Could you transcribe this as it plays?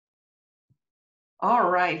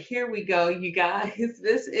All right, here we go, you guys.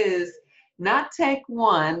 This is not take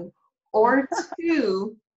one or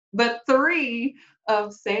two, but three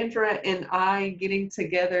of Sandra and I getting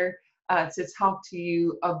together to talk to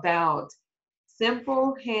you about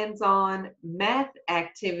simple hands-on math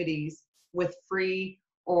activities with free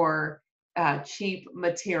or cheap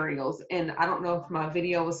materials. And I don't know if my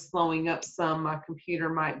video is slowing up some, my computer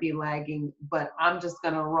might be lagging, but I'm just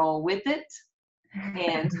going to roll with it.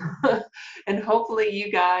 And and hopefully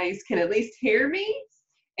you guys can at least hear me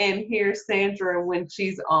and hear Sandra when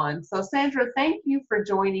she's on. So Sandra, thank you for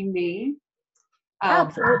joining me. Um,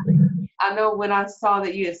 Absolutely. I know when I saw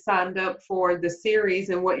that you had signed up for the series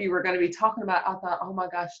and what you were going to be talking about, I thought, oh my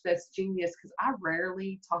gosh, that's genius, because I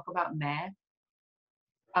rarely talk about math.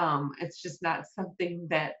 It's just not something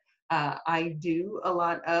that I do a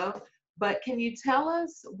lot of. But can you tell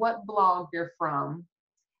us what blog you're from?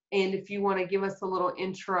 And if you want to give us a little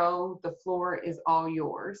intro, the floor is all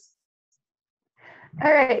yours.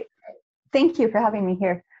 All right. Thank you for having me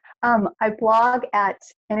here. I blog at,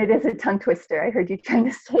 and it is a tongue twister. I heard you trying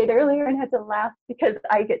to say it earlier and had to laugh because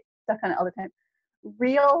I get stuck on it all the time.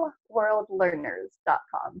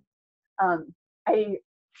 realworldlearners.com. I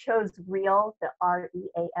chose real, the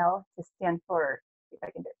REAL, to stand for, if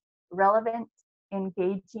I can do it, relevant,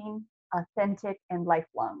 engaging, authentic, and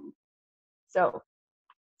lifelong. So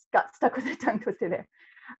got stuck with a tongue twister there.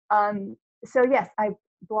 So yes, I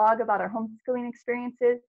blog about our homeschooling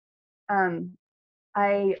experiences.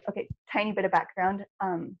 Okay, tiny bit of background.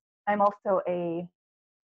 I'm also a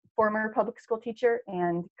former public school teacher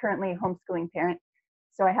and currently a homeschooling parent.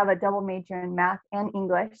 So I have a double major in math and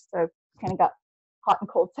English. So I've kind of got hot and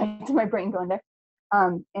cold sides of my brain going there.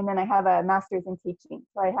 And then I have a master's in teaching.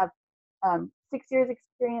 So I have 6 years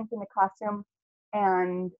experience in the classroom.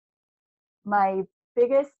 And my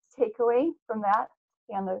biggest takeaway from that,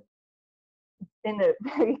 in the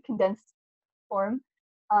very condensed form,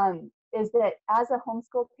 is that as a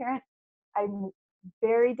homeschool parent, I'm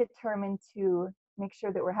very determined to make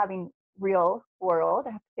sure that we're having real world,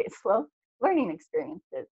 I have to say it slow, learning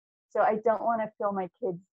experiences. So I don't want to fill my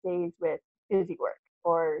kids' days with busy work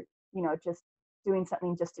or, just doing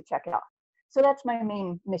something just to check it off. So that's my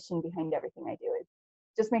main mission behind everything I do, is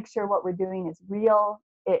just make sure what we're doing is real.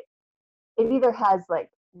 It either has like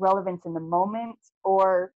relevance in the moment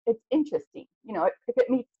or it's interesting. If it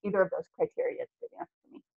meets either of those criteria, it's good enough for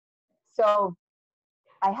me. So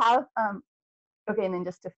I have, okay, and then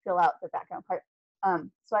just to fill out the background part.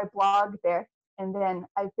 So I blog there, and then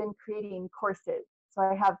I've been creating courses. So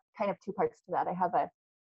I have kind of two parts to that. I have a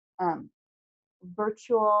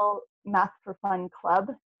virtual Math for Fun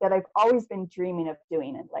club that I've always been dreaming of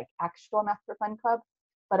doing, and like actual Math for Fun club,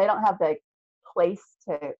 but I don't have the place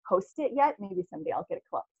to host it yet. Maybe someday I'll get a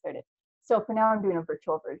club started. So for now, I'm doing a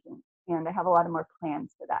virtual version, and I have a lot of more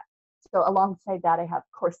plans for that. So alongside that, I have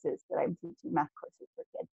courses that I'm teaching, math courses for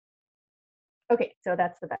kids. Okay, so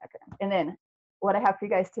that's the background. And then what I have for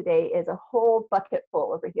you guys today is a whole bucket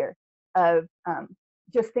full over here of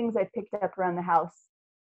just things I picked up around the house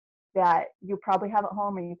that you probably have at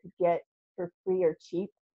home or you could get for free or cheap.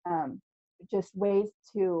 Just ways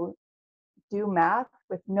to do math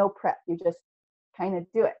with no prep. You just kind of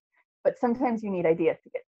do it. But sometimes you need ideas to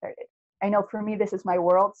get started. I know for me, this is my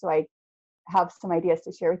world, so I have some ideas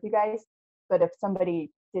to share with you guys. But if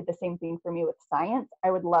somebody did the same thing for me with science,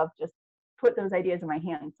 I would love just put those ideas in my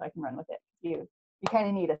hands so I can run with it. You kind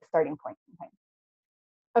of need a starting point sometimes.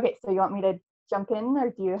 Okay, so you want me to jump in, or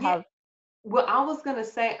do you have? Well, I was going to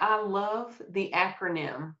say, I love the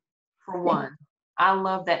acronym for one. I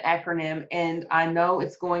love that acronym, and I know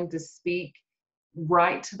it's going to speak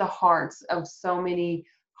right to the hearts of so many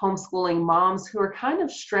homeschooling moms who are kind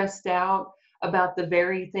of stressed out about the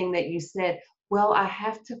very thing that you said. Well, I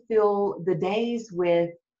have to fill the days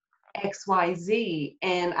with XYZ,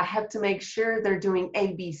 and I have to make sure they're doing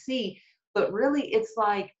ABC. But really, it's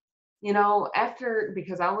like,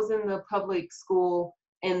 because I was in the public school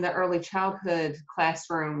in the early childhood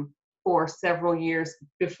classroom for several years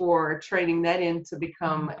before trading that in to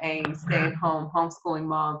become a stay-at-home homeschooling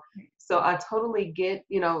mom. So I totally get,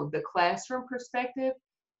 the classroom perspective,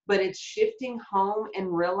 but it's shifting home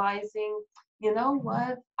and realizing, you know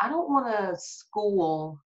what, I don't want to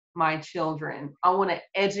school my children. I want to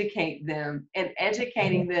educate them, and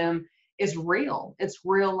educating them is real. It's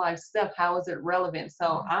real life stuff. How is it relevant?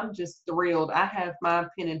 So I'm just thrilled. I have my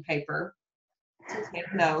pen and paper to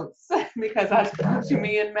take notes because I told you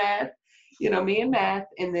me and math,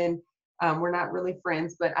 and then we're not really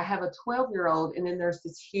friends, but I have a 12-year-old, and then there's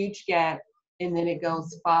this huge gap, and then it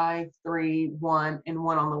goes 5, 3, 1, and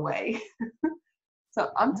 1 on the way.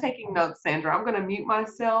 So I'm taking notes, Sandra. I'm going to mute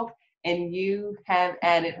myself, and you have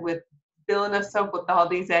at it with filling us up with all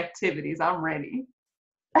these activities. I'm ready.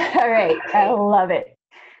 All right, I love it.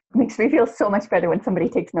 Makes me feel so much better when somebody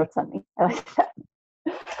takes notes on me. I like that.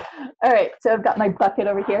 All right, so I've got my bucket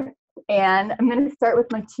over here, and I'm going to start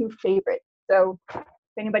with my two favorites. So if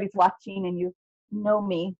anybody's watching and you know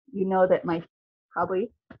me, you know that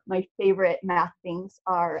probably my favorite math things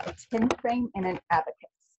are a 10 frame and an abacus.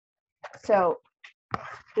 So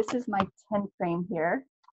this is my 10 frame here,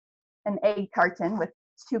 an egg carton with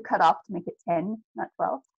 2 cut off to make it 10, not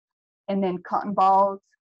 12, and then cotton balls,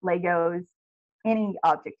 Legos, any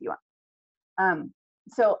object you want.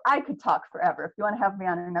 So I could talk forever. If you want to have me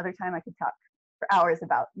on another time, I could talk for hours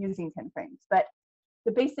about using 10 frames. But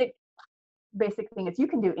the basic thing is you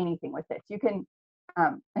can do anything with it. You can,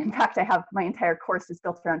 in fact, I have my entire course is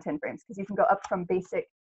built around 10 frames because you can go up from basic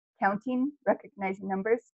counting, recognizing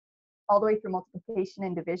numbers, all the way through multiplication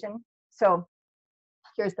and division. So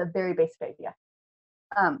here's the very basic idea.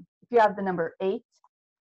 If you have the number 8,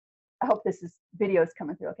 I hope this video is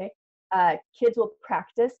coming through, okay? Kids will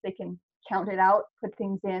practice. They can count it out, put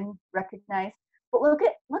things in, recognize. But look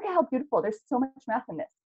at how beautiful. There's so much math in this.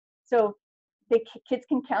 So kids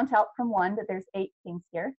can count out from 1 that there's 8 things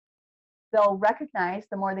here. They'll recognize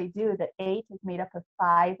the more they do that 8 is made up of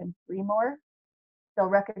 5 and 3 more. They'll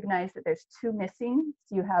recognize that there's 2 missing.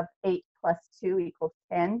 So you have 8 plus 2 equals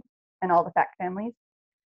 10 and all the fact families.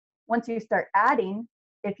 Once you start adding,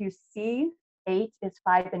 if you see 8 is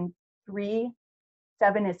 5 and 3,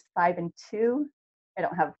 7 is 5 and 2. I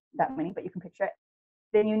don't have that many, but you can picture it.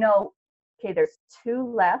 Then you know, okay, there's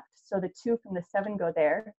 2 left. So the 2 from the 7 go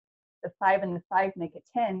there. The 5 and the 5 make it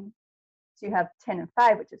 10. So you have 10 and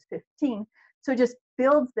 5, which is 15. So it just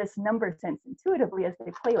builds this number sense intuitively as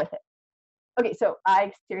they play with it. Okay, so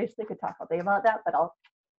I seriously could talk all day about that, but I'll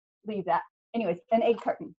leave that. Anyways, an egg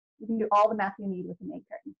carton. You can do all the math you need with an egg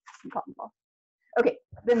carton and cotton ball. Okay,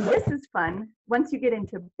 then this is fun. Once you get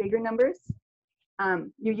into bigger numbers,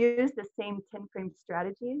 you use the same 10 frame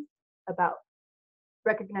strategies about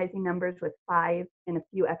recognizing numbers with 5 and a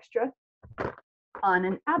few extra on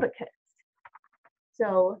an abacus.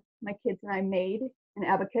 So my kids and I made an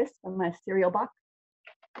abacus from my cereal box,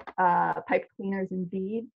 pipe cleaners and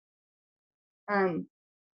beads.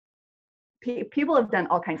 People have done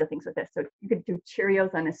all kinds of things with this. So you could do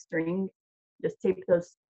Cheerios on a string, just tape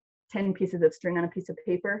those 10 pieces of string on a piece of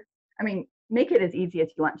paper. I mean, make it as easy as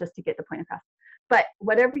you want just to get the point across. But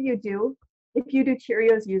whatever you do, if you do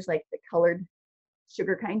Cheerios, use like the colored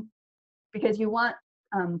sugar kind, because you want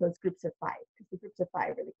those groups of 5, because the groups of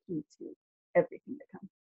 5 are the key to everything that comes.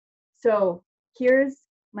 So here's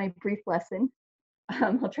my brief lesson.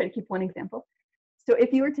 I'll try to keep one example. So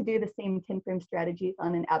if you were to do the same 10 frame strategies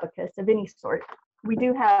on an abacus of any sort, we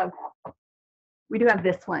do have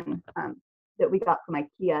this one that we got from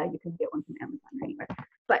IKEA. You can get one from Amazon or anywhere,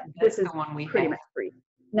 but That's this is the one we pretty have. much free.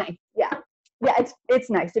 Nice, yeah, it's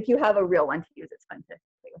nice. If you have a real one to use, it's fun to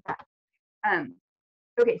play with that.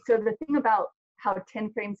 Okay, so the thing about how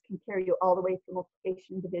 10 frames can carry you all the way through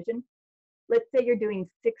multiplication and division. Let's say you're doing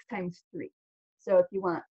 6 times 3. So if you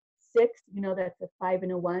want 6, you know that's a 5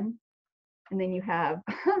 and a 1. And then you have,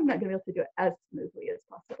 I'm not gonna be able to do it as smoothly as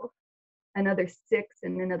possible, another 6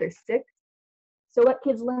 and another 6. So what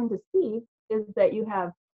kids learn to see is that you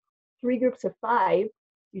have 3 groups of 5.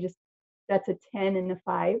 That's a 10 and a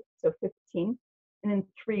 5, so 15. And then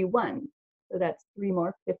 3 1s. So that's 3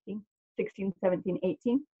 more, 15, 16, 17,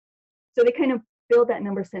 18. So they kind of build that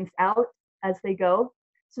number sense out as they go.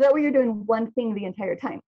 So that way you're doing one thing the entire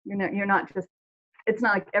time. You're not just, it's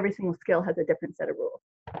not like every single skill has a different set of rules.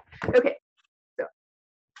 Okay, so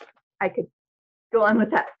I could go on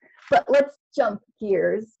with that, but let's jump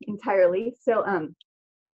gears entirely. So,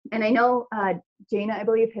 and I know Jana, I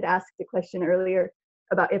believe, had asked a question earlier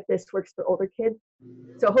about if this works for older kids.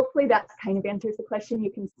 So hopefully that kind of answers the question.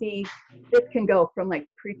 You can see this can go from like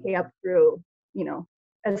pre-K up through,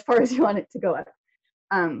 as far as you want it to go up.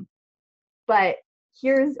 But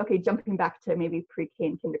here's, okay, jumping back to maybe pre-K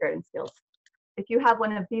and kindergarten skills. If you have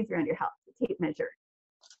one of these around your house, a tape measure,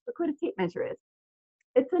 look what a tape measure is.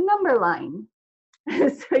 It's a number line.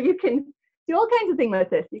 So you can do all kinds of things with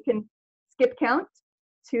this. You can skip count,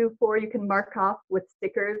 2, 4, you can mark off with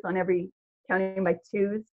stickers on every counting by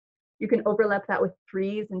 2s. You can overlap that with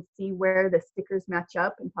 3s and see where the stickers match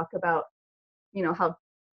up and talk about, how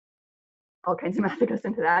all kinds of math that goes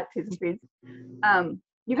into that, 2s and 3s.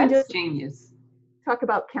 You can That's just genius. Talk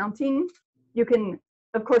about counting. You can,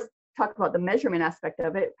 of course, talk about the measurement aspect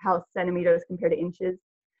of it, how centimeters compare to inches.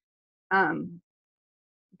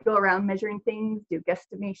 Go around measuring things, do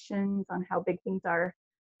guesstimations on how big things are.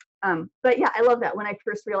 But yeah, I love that. When I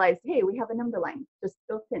first realized, hey, we have a number line just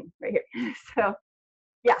built in right So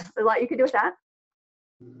yeah, a lot you could do with that.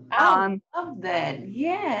 I love that.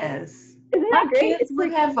 Yes. Isn't My that great? kids It's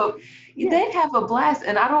would like, have yeah, they'd have a blast.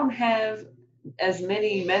 And I don't have as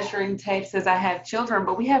many measuring tapes as I have children,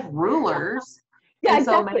 but we have rulers. yeah, And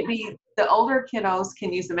so exactly. maybe the older kiddos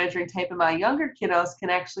can use the measuring tape and my younger kiddos can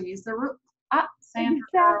actually use the ruler. Sandra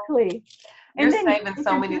girl, Exactly. you're And then saving if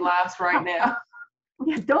so you're many doing, lives right now.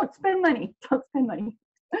 yeah, don't spend money. Don't spend money.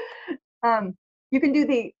 Um, you can do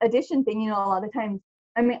the addition thing, a lot of times.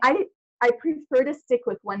 I mean, I prefer to stick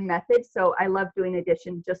with one method, so I love doing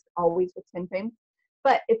addition just always with tin frame.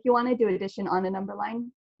 But if you want to do addition on a number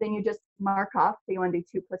line, then you just mark off. So you want to do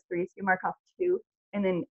 2 plus 3, so you mark off 2, and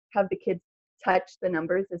then have the kids touch the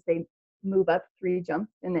numbers as they move up 3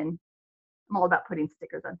 jumps. And then I'm all about putting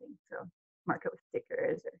stickers on things, so mark it with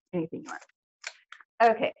stickers or anything you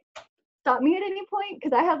want. Okay, stop me at any point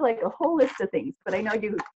because I have like a whole list of things, but I know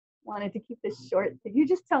you wanted to keep this short. So you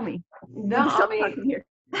just tell me. No, You stop I mean, talking here.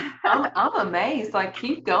 I'm amazed. Like,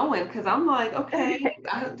 keep going, because I'm like, okay, Okay.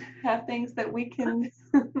 I have things that we can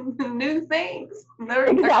new things. They're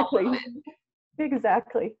Exactly. fun.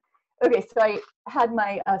 Exactly. Okay, so I had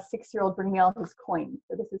my 6-year-old bring me all his coins.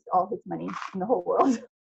 So this is all his money in the whole world.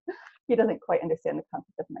 He doesn't quite understand the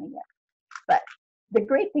concept of money yet. But the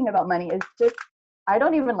great thing about money is just, I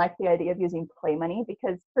don't even like the idea of using play money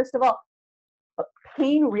because, first of all,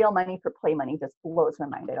 paying real money for play money just blows my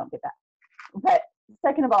mind. I don't get that. But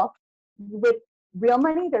second of all, with real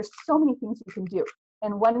money, there's so many things you can do.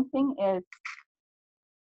 And one thing is,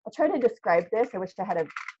 I'll try to describe this. I wish I had a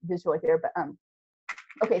visual here, but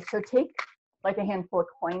okay, so take like a handful of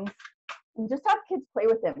coins and just have kids play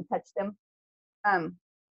with them, touch them,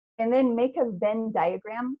 and then make a Venn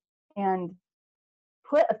diagram and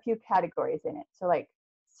put a few categories in it. So like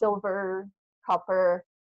silver, copper,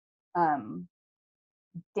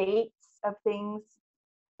 dates of things,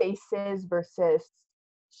 faces versus,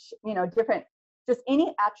 different, just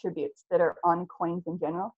any attributes that are on coins in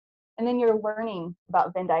general. And then you're learning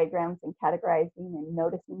about Venn diagrams and categorizing and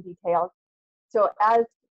noticing details. So as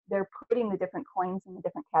they're putting the different coins in the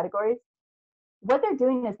different categories, what they're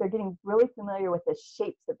doing is they're getting really familiar with the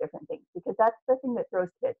shapes of different things, because that's the thing that throws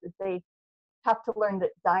kids is they have to learn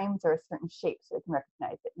that dimes are a certain shape so they can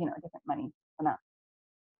recognize it, a different money amount.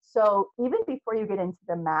 So even before you get into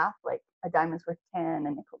the math, like a dime is worth 10, a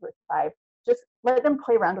nickel worth 5, just let them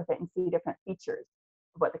play around with it and see different features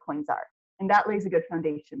of what the coins are. And that lays a good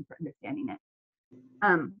foundation for understanding it.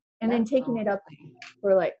 And then taking it up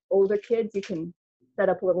for like older kids, you can set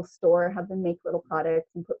up a little store, have them make little products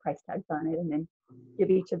and put price tags on it, and then give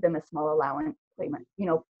each of them a small allowance, play money,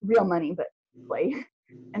 real money, but play.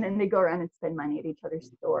 And then they go around and spend money at each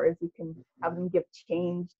other's stores. You can have them give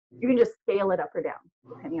change. You can just scale it up or down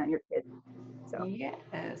depending on your kids. So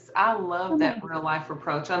Yes, I love that real life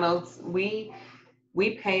approach. I know we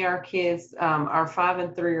pay our kids, our 5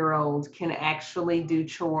 and 3-year-old can actually do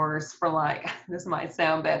chores for like, this might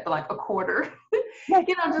sound bad, but like a quarter, just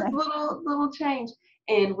little change.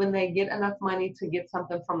 And when they get enough money to get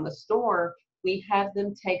something from the store, we have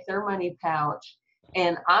them take their money pouch.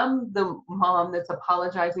 And I'm the mom that's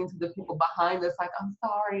apologizing to the people behind us, like, I'm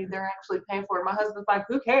sorry, they're actually paying for it. My husband's like,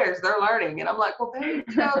 who cares? They're learning. And I'm like, well, babe,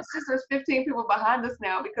 it's just there's 15 people behind us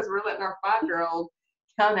now because we're letting our 5-year-old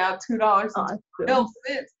count out $2.12.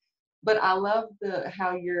 But I love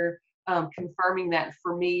how you're confirming that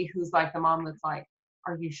for me, who's like the mom that's like,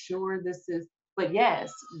 are you sure this is? But yes,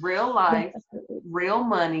 real life, real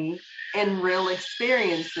money, and real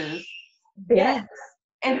experiences. Yes.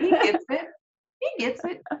 And he gets it. He gets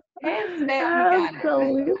it. Hands down, he got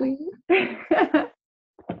Absolutely.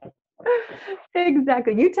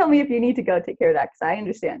 Exactly. You tell me if you need to go take care of that, because I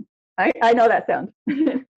understand. I know that sound.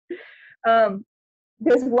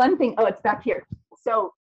 There's one thing. Oh, it's back here.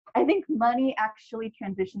 So I think money actually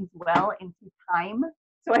transitions well into time.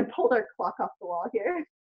 So I pulled our clock off the wall here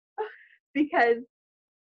because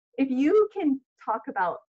if you can talk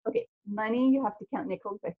about, okay, money, you have to count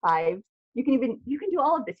nickels by 5. You can do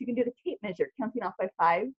all of this. You can do the tape measure, counting off by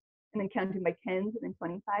 5, and then counting by 10s, and then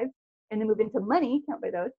 25, and then move into money, count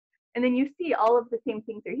by those. And then you see all of the same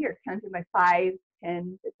things are here, counting by 5s,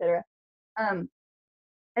 10s, etc.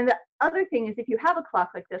 And the other thing is, if you have a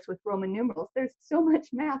clock like this with Roman numerals, there's so much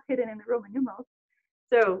math hidden in the Roman numerals.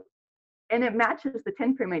 So, and it matches the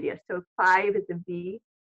 10 frame idea. So 5 is a V,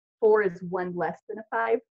 4 is 1 less than a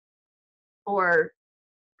 5, or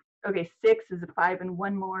okay, 6 is a 5 and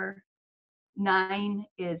 1 more. 9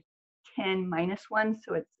 is 10 minus 1,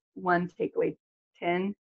 so it's 1 take away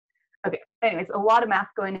 10. Okay, anyways, a lot of math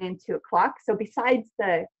going into a clock. So besides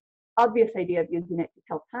the obvious idea of using it to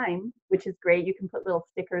tell time, which is great, you can put little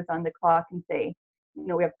stickers on the clock and say,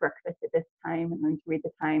 we have breakfast at this time and learn to read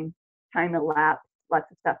the time elapsed,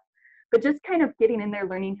 lots of stuff. But just kind of getting in there,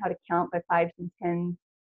 learning how to count by 5s and 10s,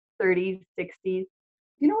 30s, 60s.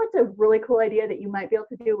 You know what's a really cool idea that you might be able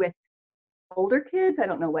to do with older kids? I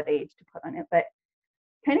don't know what age to put on it, but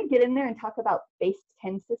kind of get in there and talk about base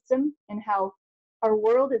 10 system and how our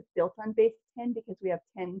world is built on base 10 because we have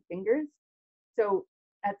 10 fingers. So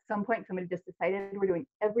at some point, somebody just decided we're doing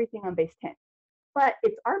everything on base 10, but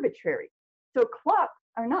it's arbitrary. So clocks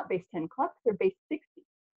are not base 10, clocks are base 60.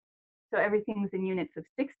 So everything's in units of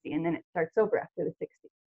 60, and then it starts over after the 60.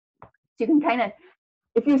 So you can kind of,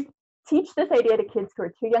 if you teach this idea to kids who are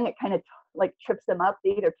too young, it kind of like trips them up.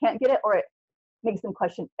 They either can't get it or it makes them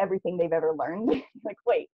question everything they've ever learned. Like,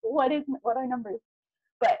 wait, what are numbers?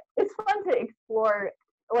 But it's fun to explore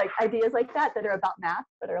like ideas like that are about math,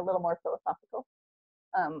 but are a little more philosophical.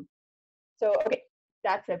 So, okay,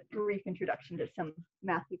 that's a brief introduction to some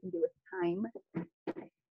math you can do with time.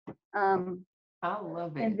 I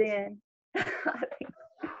love it.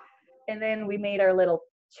 And then we made our little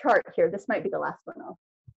chart here. This might be the last one I'll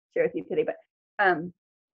share with you today, but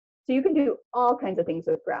so you can do all kinds of things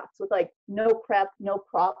with graphs with like no prep, no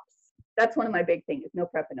props. That's one of my big things, no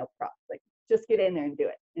prep and no props. Like just get in there and do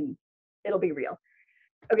it and it'll be real.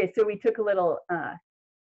 Okay, so we took a little,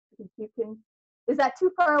 is that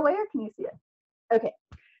too far away or can you see it? Okay,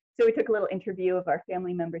 so we took a little interview of our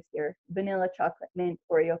family members here, vanilla, chocolate, mint,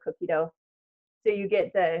 Oreo, cookie dough. So you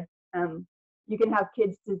get the, you can have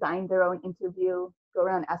kids design their own interview, go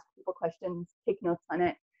around, ask people questions, take notes on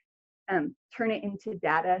it, turn it into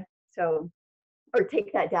data. So, or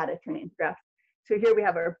take that data, turn it into graphs. So here we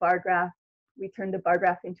have our bar graph. We turn the bar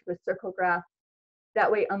graph into a circle graph. That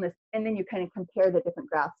way on this, and then you kind of compare the different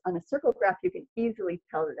graphs. On a circle graph, you can easily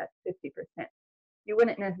tell that that's 50%. You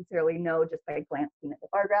wouldn't necessarily know just by glancing at the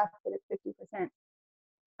bar graph that it's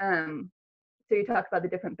 50%. So you talk about the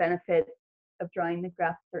different benefits of drawing the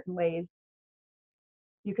graph certain ways.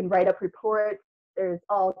 You can write up reports. There's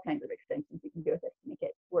all kinds of extensions you can do with it to make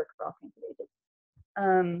it work for all kinds of ages.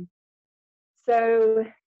 So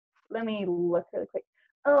let me look really quick.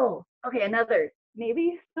 Oh, okay, another,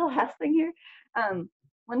 maybe the last thing here.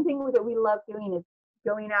 One thing that we love doing is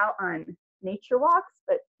going out on nature walks,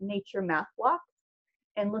 but nature math walks,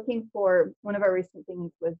 and looking for, one of our recent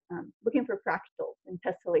things was looking for fractals and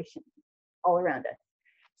tessellations all around us.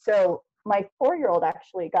 So my 4-year-old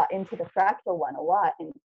actually got into the fractal one a lot,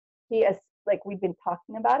 and he is like, we'd been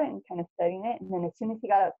talking about it and kind of studying it, and then as soon as he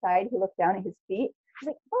got outside, he looked down at his feet. He's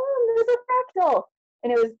like, oh, there's a fractal.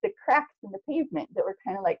 And it was the cracks in the pavement that were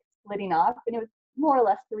kind of like splitting off, and it was more or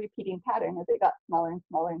less the repeating pattern as it got smaller and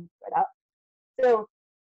smaller and spread out. So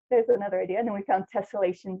there's another idea. And then we found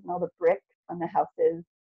tessellations and all the bricks on the houses.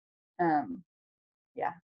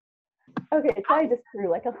 Yeah. Okay, so I just threw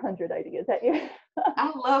like 100 ideas at you.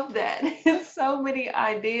 I love that. So many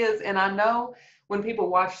ideas. And I know when people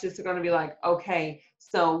watch this, they're going to be like, okay,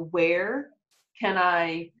 so where can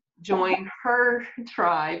I join her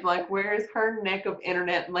tribe? Like, where is her neck of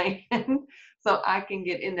internet land so I can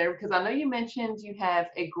get in there? Because I know you mentioned you have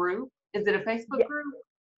a group. Is it a Facebook group?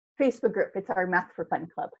 Facebook group. It's our Math for Fun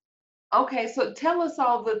Club. Okay, so tell us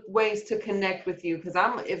all the ways to connect with you, because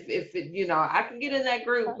if you know, I can get in that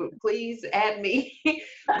group, but please add me.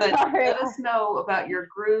 But let us know about your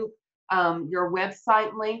group, your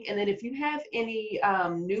website link, and then if you have any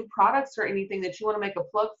new products or anything that you want to make a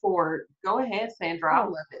plug for, go ahead, Sandra. I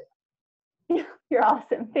love it. You're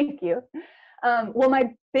awesome. Thank you. Well,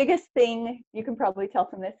 my biggest thing, you can probably tell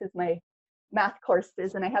from this, is my math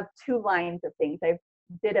courses, and I have 2 lines of things. I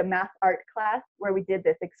did a math art class where we did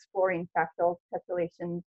this exploring fractals,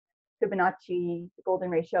 tessellations, Fibonacci, the golden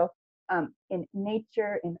ratio, in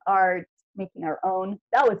nature, in art, making our own.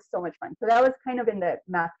 That was so much fun. So that was kind of in the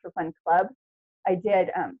Math for Fun Club. I did,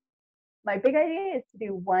 my big idea is to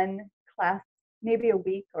do 1 class, maybe a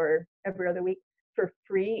week or every other week, for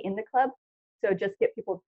free in the club. So just get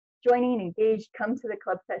people joining, engaged, come to the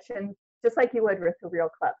club sessions, just like you would with a real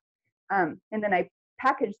club. And then I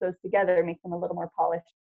package those together, make them a little more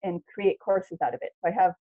polished, and create courses out of it. So I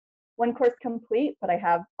have 1 course complete, but I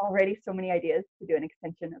have already so many ideas to do an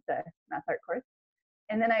extension of the math art course.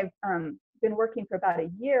 And then I've been working for about a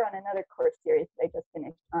year on another course series that I just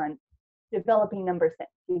finished on developing number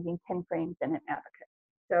sets using 10 frames and an abacus.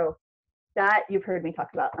 So that you've heard me talk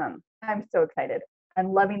about. I'm so excited.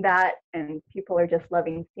 I'm loving that, and people are just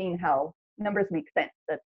loving seeing how numbers make sense.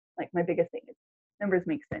 That's like my biggest thing is numbers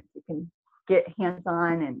make sense. You can get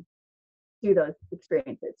hands-on and do those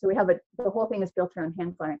experiences. So we have the whole thing is built around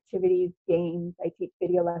hands-on activities, games. I teach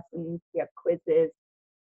video lessons. We have quizzes,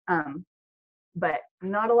 but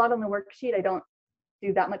not a lot on the worksheet. I don't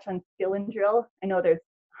do that much on skill and drill. I know there's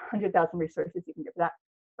 100,000 resources you can get for that,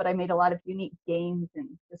 but I made a lot of unique games and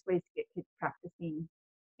just ways to get kids practicing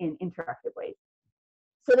in interactive ways.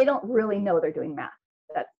 So they don't really know they're doing math.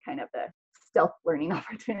 That's kind of the stealth learning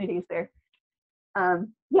opportunities there.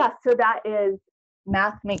 Yeah, so that is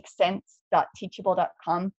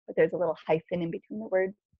mathmakesense.teachable.com, but there's a little hyphen in between the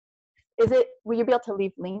words. Will you be able to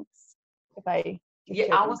leave links if I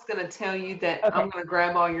Yeah, I was going to tell you that okay. I'm going to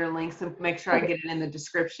grab all your links and make sure I get it in the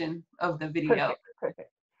description of the video. Perfect.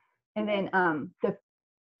 And then the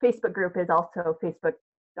Facebook group is also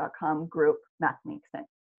facebook.com group Math Makes Sense.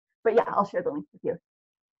 But yeah, I'll share the link with you.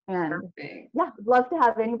 And perfect. Yeah, I'd love to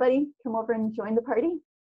have anybody come over and join the party.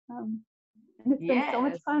 And it's been so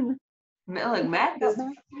much fun. Look, math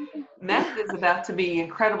is about to be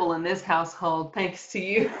incredible in this household, thanks to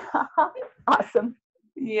you. Awesome.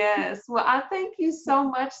 Yes. Well, I thank you so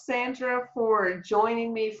much, Sandra, for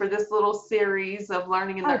joining me for this little series of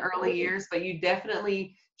learning in the early years. But you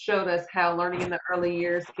definitely showed us how learning in the early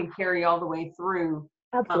years can carry all the way through.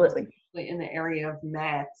 Absolutely. Especially in the area of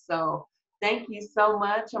math. So thank you so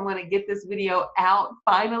much. I'm going to get this video out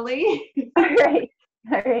finally. All right.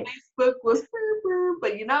 Facebook was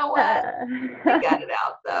but you know what? We got it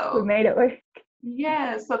out though. We made it work.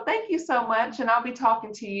 Yes. So thank you so much. And I'll be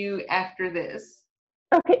talking to you after this.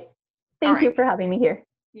 Okay. Thank you for having me here.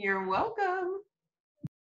 You're welcome.